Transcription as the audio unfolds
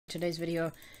today's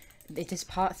video, it is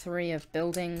part 3 of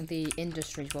building the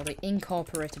industries, well, the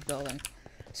incorporated building.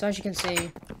 So as you can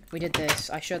see, we did this.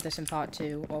 I showed this in part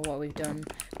 2, or what we've done.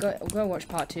 Go watch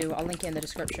part 2. I'll link it in the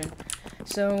description.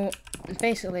 So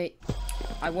basically,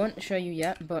 I won't show you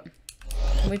yet, but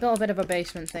we built a bit of a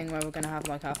basement thing where we're gonna have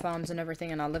like our farms and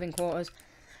everything and our living quarters.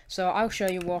 So I'll show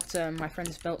you what my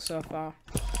friend's built so far.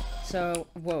 So,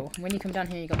 whoa, when you come down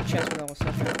here, you got the chest with all the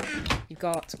stuff in it. You've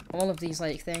got all of these,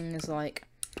 like, things, like,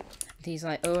 these,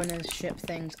 like, ownership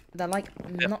things. They're, like,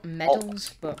 not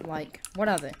medals, but, like, what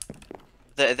are they?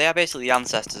 They are basically the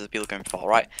ancestors of people going before,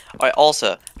 right? Alright,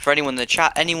 also, for anyone in the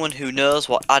chat, anyone who knows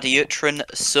what Adiutrin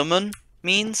summon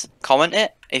means, comment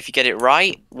it. If you get it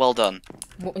right, well done.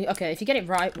 Well, okay, if you get it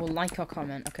right, we'll like or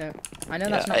comment, okay? I know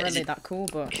that's not really that cool,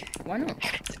 but why not?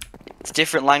 It's a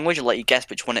different language, I'll let you guess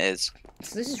which one it is.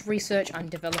 So this is research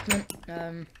and development.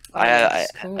 I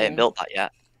haven't built that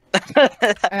yet.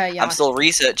 Yeah, I'm still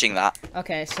researching that.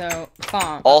 Okay, so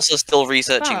farm. Also still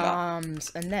researching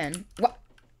farms, that. And then what?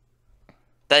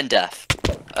 Then death.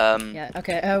 Yeah.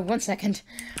 Okay. 1 second.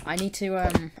 I need to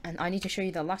and I need to show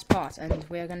you the last part, and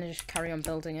we're gonna just carry on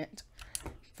building it.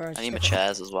 I need my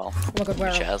chairs as well. Look at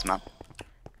where chairs, man.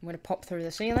 I'm gonna pop through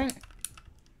the ceiling.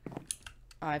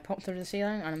 I popped through the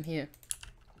ceiling, and I'm here.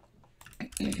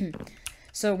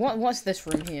 So what's this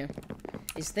room here?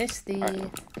 Is this the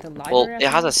library? Well, it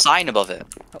has a sign above it.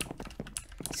 Oh.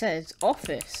 It says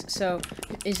office. So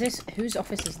is this whose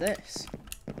office is this?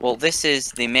 Well, this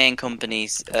is the main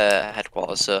company's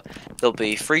headquarters. So there'll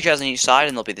be 3 chairs on each side,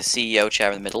 and there'll be the CEO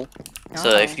chair in the middle.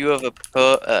 So if you have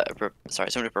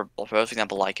somebody propose, for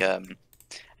example, like a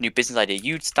new business idea,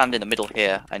 you'd stand in the middle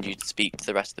here and you'd speak to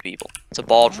the rest of the people. It's a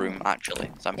boardroom,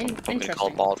 actually. So I'm going to call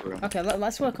it boardroom. Okay,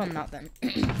 let's work on that then.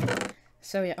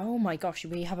 So yeah, oh my gosh,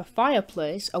 we have a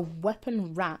fireplace, a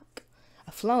weapon rack,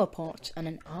 a flower pot, and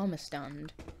an armor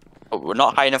stand. But we're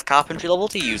not high enough carpentry level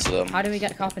to use them. How do we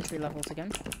get carpentry levels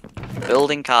again?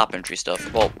 Building carpentry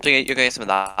stuff. Well, you're going to get some of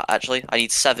that, actually. I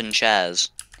need 7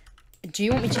 chairs. Do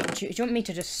you want me to? Do you want me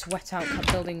to just sweat out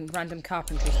building random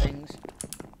carpentry things?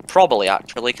 Probably,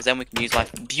 actually, because then we can use my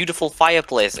beautiful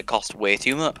fireplace that costs way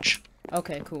too much.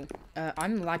 Okay, cool.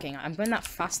 I'm lagging. I'm going that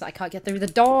fast that I can't get through the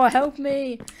door. Help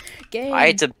me, game. I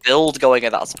had to build going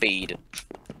at that speed.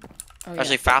 Oh, yeah.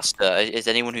 Actually, faster. Is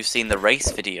anyone who's seen the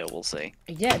race video will see.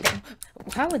 Yeah.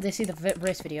 How would they see the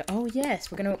race video? Oh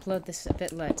yes, we're gonna upload this a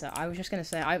bit later. I was just gonna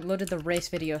say I uploaded the race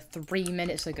video 3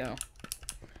 minutes ago.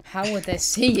 How would they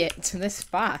see it this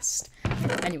fast?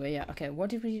 Anyway, yeah. Okay, what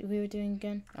did we were doing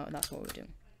again? Oh, that's what we were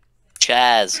doing.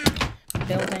 Chairs.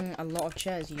 Building a lot of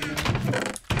chairs, you know.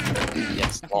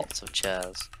 Yes, okay. Lots of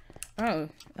chairs. Oh,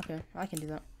 okay, I can do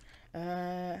that.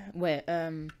 Wait,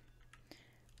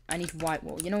 I need white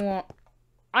wool. You know what?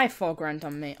 I have 4 grand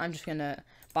on me. I'm just gonna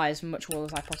buy as much wool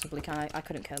as I possibly can. I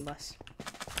couldn't care less.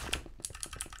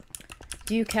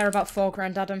 Do you care about 4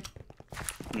 grand, Adam?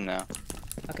 No.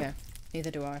 Okay,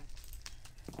 neither do I.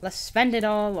 Let's spend it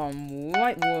all on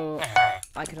white wool.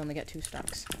 I could only get 2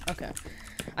 stacks. Okay.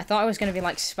 I thought I was going to be,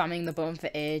 like, spamming the button for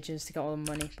ages to get all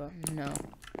the money, but no.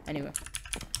 Anyway.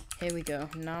 Here we go.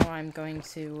 Now I'm going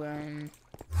to,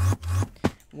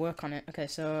 work on it. Okay,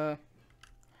 so...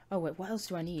 Oh, wait, what else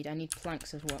do I need? I need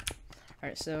planks as well.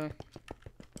 Alright, so...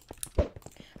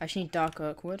 I just need dark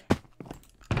oak wood.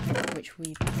 Which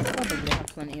we probably have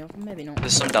plenty of. Maybe not.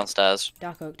 There's some downstairs.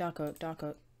 Dark oak, dark oak, dark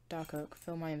oak, dark oak.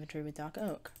 Fill my inventory with dark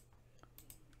oak.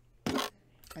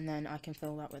 And then I can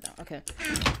fill that with that. Okay.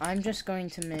 I'm just going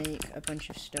to make a bunch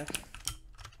of stuff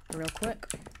real quick.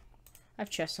 I have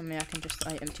chests on me. I can just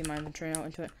empty my inventory out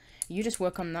into it. You just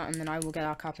work on that, and then I will get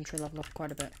our carpentry level up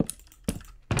quite a bit.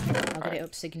 I'll get it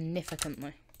up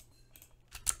significantly.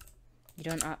 You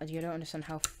don't understand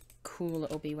how cool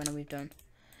it'll be when we've done.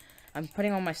 I'm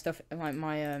putting all my stuff, like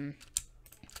my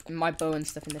bow and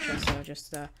stuff in the chest, so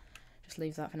just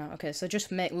leave that for now. Okay, so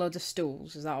just make loads of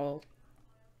stools. Is that all?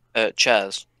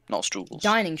 Chairs, not stools.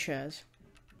 Dining chairs.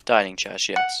 Dining chairs,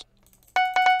 yes.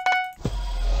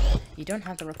 You don't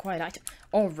have the required item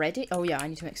already. Oh yeah, I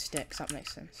need to make sticks. That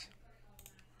makes sense.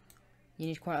 You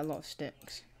need quite a lot of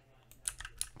sticks.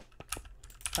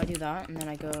 If I do that, and then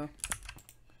I go,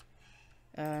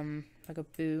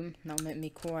 boom, that'll make me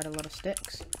quite a lot of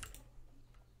sticks.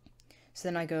 So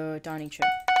then I go dining chair.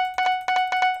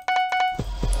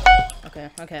 Okay,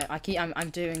 I'm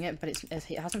doing it, but it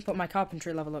hasn't put my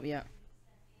carpentry level up yet.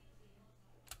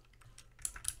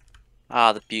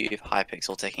 Ah, the beauty of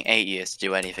Hypixel taking 8 years to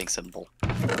do anything simple.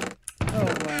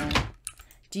 Oh wow.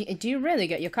 Do you really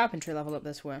get your carpentry level up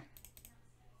this way?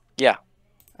 Yeah.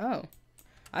 Oh.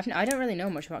 I don't really know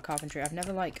much about carpentry. I've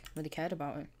never, like, really cared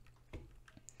about it.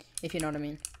 If you know what I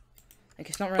mean. Like,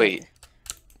 it's not really...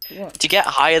 Wait. What? To get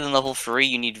higher than level 3,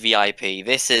 you need VIP.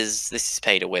 This is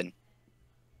pay to win.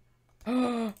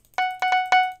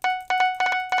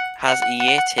 Has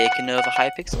EA taken over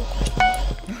Hypixel?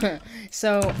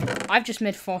 So, I've just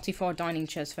made 44 dining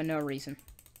chairs for no reason.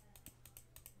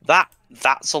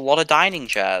 That's a lot of dining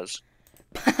chairs.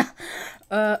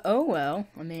 Oh well.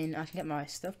 I mean, I can get my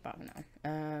stuff back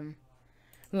now.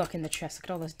 Look in the chest. Look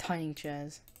at all those dining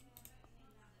chairs.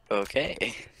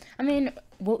 Okay. I mean,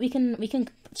 well, we can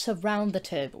surround the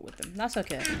table with them. That's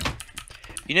okay.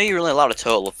 You know you're only allowed a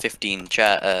total of 15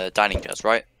 dining chairs,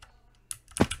 right?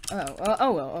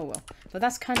 Oh well. But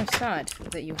that's kind of sad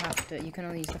that you can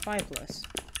only use the fireplace.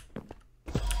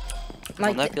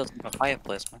 Like, I'll never be able to get a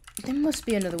fireplace, man. There must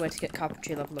be another way to get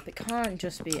carpentry level up. It can't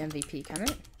just be MVP, can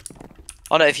it?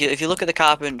 Oh no, if you look at the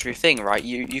carpentry thing, right,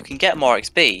 you can get more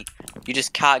XP. You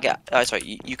just can't get.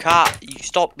 You can't. You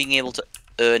stop being able to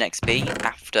earn XP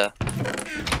after,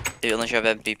 unless you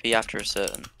have MVP after a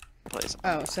certain place.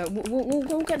 Oh, so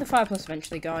we'll get the fireplace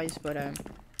eventually, guys. But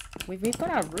we've got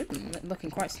our room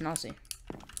looking quite snazzy.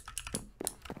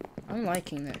 I'm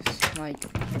liking this. Like,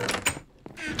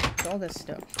 all this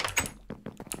stuff.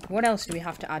 What else do we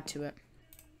have to add to it?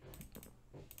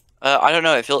 I don't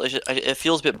know. It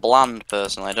feels a bit bland,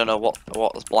 personally. I don't know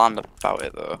what's bland about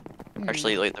it though.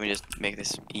 Actually, like, let me just make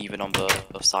this even on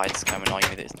both sides. It's kind of annoying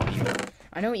me that it's not even.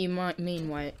 I know what you might mean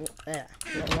why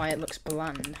it looks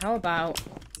bland. How about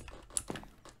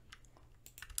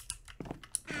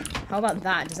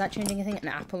that? Does that change anything? An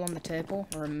apple on the table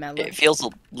or a melon? It feels a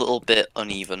little bit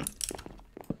uneven.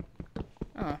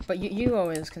 Oh, but you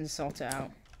always can sort it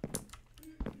out.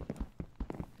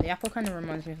 The apple kind of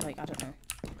reminds me of, like, I don't know.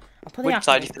 I'll put the Which apple...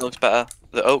 side do you think looks better?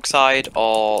 The oak side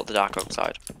or the dark oak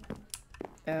side?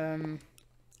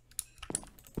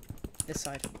 This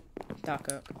side.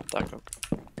 Dark oak. Dark oak.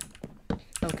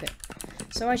 Okay.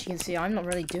 So as you can see, I'm not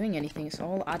really doing anything. It's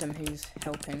all Adam who's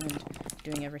helping and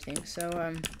doing everything. So,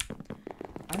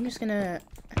 I'm just gonna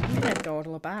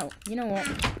dawdle about. You know what?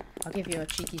 I'll give you a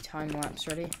cheeky time lapse.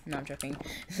 Ready? No, I'm joking.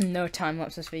 No time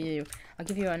lapses for you. I'll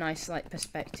give you a nice, like,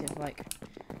 perspective. Like,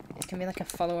 it can be like a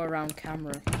follow around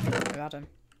camera of Adam.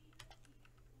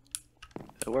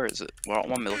 Where is it? What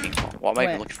am I looking for? What am I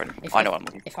even looking for? I know what I'm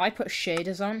looking for. If I put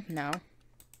shaders on now,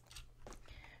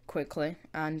 quickly,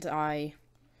 and I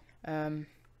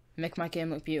make my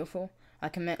game look beautiful, I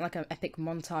can make like an epic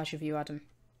montage of you, Adam.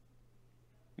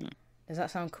 Does that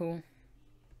sound cool?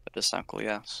 That does sound cool,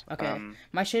 yes. Okay,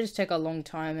 my shaders take a long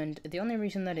time, and the only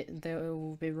reason that they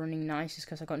will be running nice is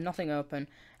because I've got nothing open,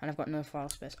 and I've got no file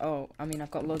space. Oh, I mean,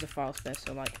 I've got loads of file space,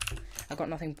 so, like, I've got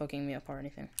nothing bugging me up or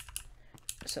anything.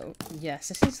 So, yes,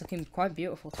 this is looking quite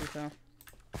beautiful, to be fair.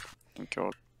 Oh,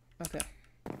 God. Okay.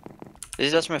 This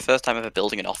is actually my first time ever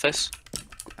building an office.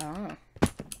 Ah. I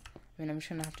mean, I'm just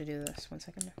gonna have to do this. 1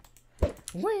 second.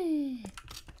 Whee!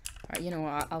 Alright, you know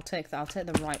what? I'll take that. I'll take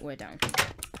the right way down.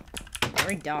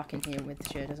 Very dark in here with the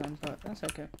shaders on, but that's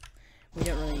okay. We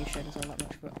don't really use shaders all that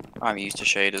much, but... I'm used to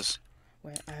shaders.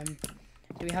 Wait,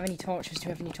 do we have any torches? Do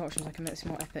we have any torches? I can make this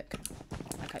more epic.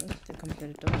 I can't to come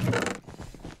through the door.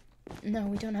 No,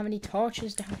 we don't have any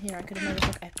torches down here. I could have made this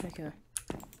look epicer.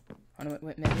 Oh no,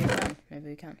 wait, maybe we can. Maybe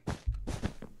we can.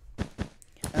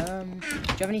 Do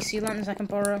you have any sea lanterns I can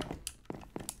borrow?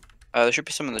 There should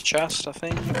be some in the chest, I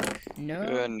think.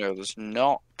 No. No, there's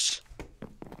not.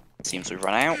 Seems we've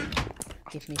run out.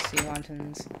 Give me sea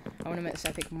lanterns. I want to make this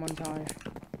epic montage.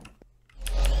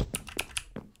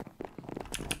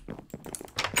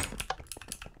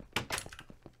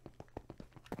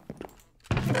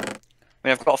 I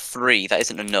mean, I've got 3. That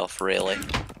isn't enough, really.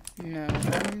 No.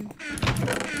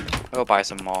 I'll buy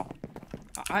some more.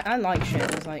 I like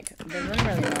shaders. Like, they run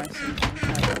really nice. And,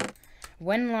 like,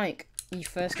 when, like, you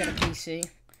first get a PC,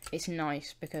 it's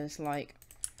nice because, like,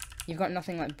 you've got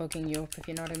nothing, like, bugging you up, if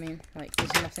you know what I mean. Like,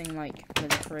 there's nothing, like,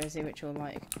 really crazy which will,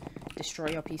 like, destroy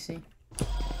your PC.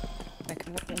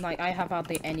 Like I have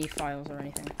hardly any files or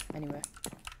anything, anyway.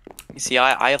 You see,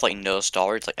 I have, like, no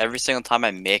storage. Like, every single time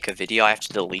I make a video, I have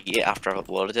to delete it after I've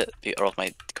uploaded it, or else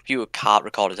my computer can't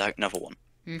record another one.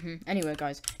 Anyway,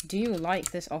 guys, do you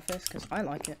like this office? Because I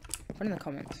like it. Put in the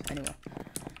comments. Anyway,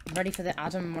 ready for the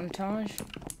Adam montage?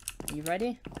 Are you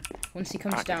ready? Once he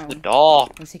comes down. The door.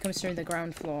 Once he comes through the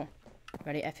ground floor.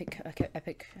 Ready? Epic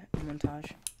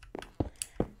montage.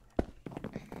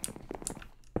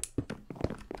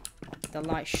 The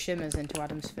light shimmers into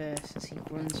Adam's face as he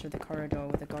runs through the corridor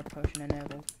with the god potion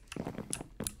enabled.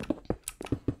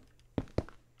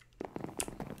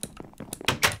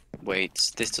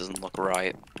 Wait, this doesn't look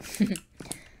right.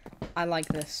 I like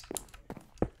this.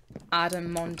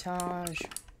 Adam montage.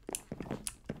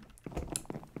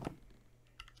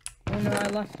 no, I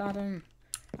left Adam.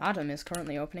 Adam is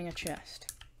currently opening a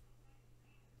chest.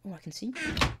 Oh, I can see.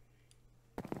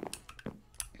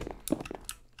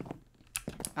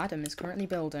 Adam is currently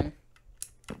building.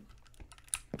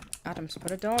 Adam's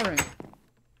put a door in.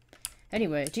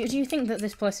 Anyway, do you think that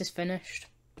this place is finished?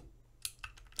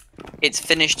 It's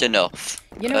finished enough.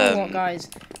 You know what, guys?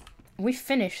 We've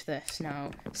finished this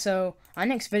now. So, our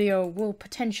next video will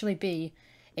potentially be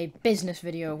a business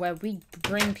video where we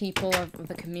bring people of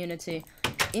the community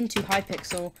into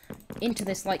Hypixel, into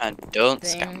this, like, and don't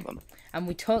thing, scam them. And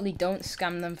we totally don't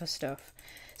scam them for stuff.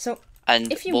 So,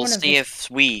 and if you're we'll one of see this...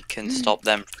 if we can stop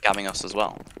them from scamming us as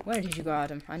well. Where did you go,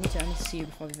 Adam? I need to see you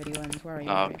before the video ends. Where are you?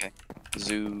 Oh, okay.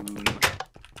 Zoom.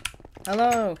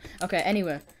 Hello. Okay.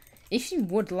 Anyway, if you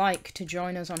would like to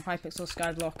join us on Hypixel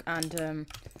Skyblock and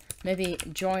maybe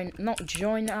not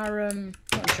join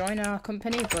our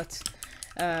company, but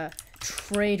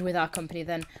trade with our company,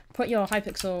 then put your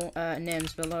Hypixel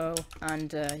names below.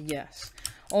 And yes.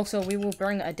 Also, we will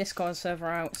bring a Discord server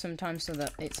out sometime so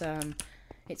that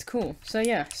it's cool. So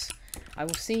yes, I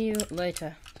will see you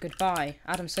later. Goodbye.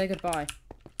 Adam, say goodbye.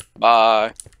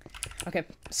 Bye. Okay,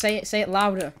 say it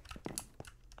louder.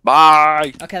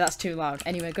 Bye. Okay, that's too loud.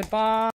 Anyway, goodbye.